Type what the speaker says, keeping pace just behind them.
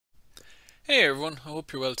Hey everyone, I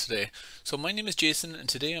hope you're well today. So my name is Jason and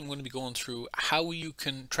today I'm going to be going through how you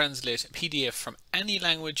can translate a PDF from any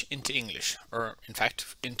language into English, or in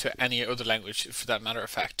fact into any other language for that matter of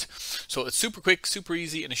fact. So it's super quick, super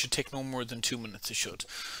easy, and it should take no more than 2 minutes. It should.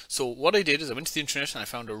 So what I did is I went to the internet and I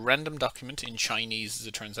found a random document in Chinese as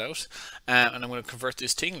it turns out, and I'm going to convert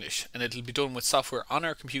this to English, and it'll be done with software on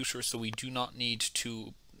our computer, so we do not need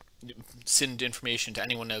to send information to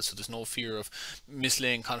anyone else, so there's no fear of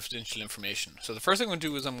mislaying confidential information. So the first thing I'm going to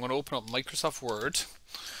do is I'm going to open up Microsoft Word.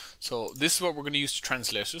 So this is what we're going to use to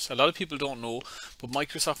translate it. A lot of people don't know, but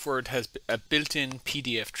Microsoft Word has a built-in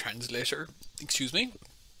PDF translator. Excuse me.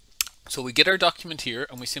 So we get our document here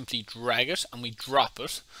and we simply drag it and we drop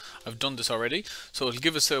it. I've done this already. So it'll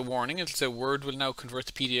give us a warning. It'll say Word will now convert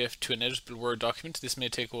the PDF to an editable Word document. This may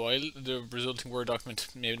take a while. The resulting Word document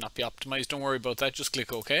may not be optimized. Don't worry about that. Just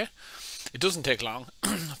click OK. It doesn't take long.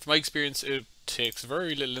 From my experience, it takes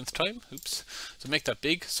very little length time. Oops. So make that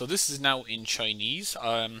big. So this is now in Chinese.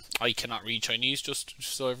 I cannot read Chinese, just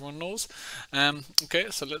so everyone knows. Okay,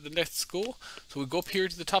 so let's go. So we go up here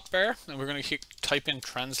to the top bar and we're going to type in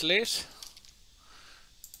translate.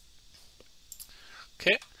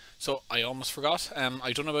 Okay, so I almost forgot.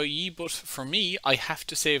 I don't know about ye, but for me, I have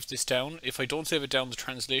to save this down. If I don't save it down, the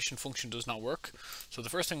translation function does not work. So the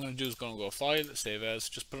first thing I'm going to do is go File, Save As,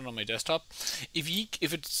 just put it on my desktop. If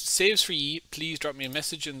it saves for ye, please drop me a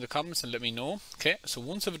message in the comments and let me know. Okay, so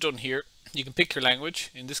once I've done here, you can pick your language.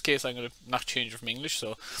 In this case, I'm going to not change it from English,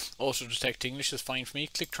 so Auto Detect English is fine for me.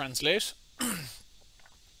 Click Translate.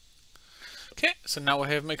 Okay, so now I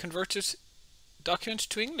have my converted document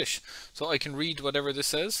to English, so I can read whatever this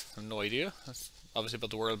says. I have no idea. That's obviously about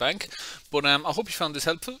the World Bank, but I hope you found this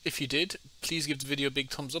helpful. If you did, please give the video a big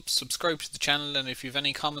thumbs up, subscribe to the channel, and if you have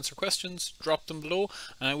any comments or questions, drop them below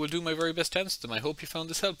and I will do my very best to answer them. I hope you found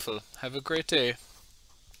this helpful. Have a great day.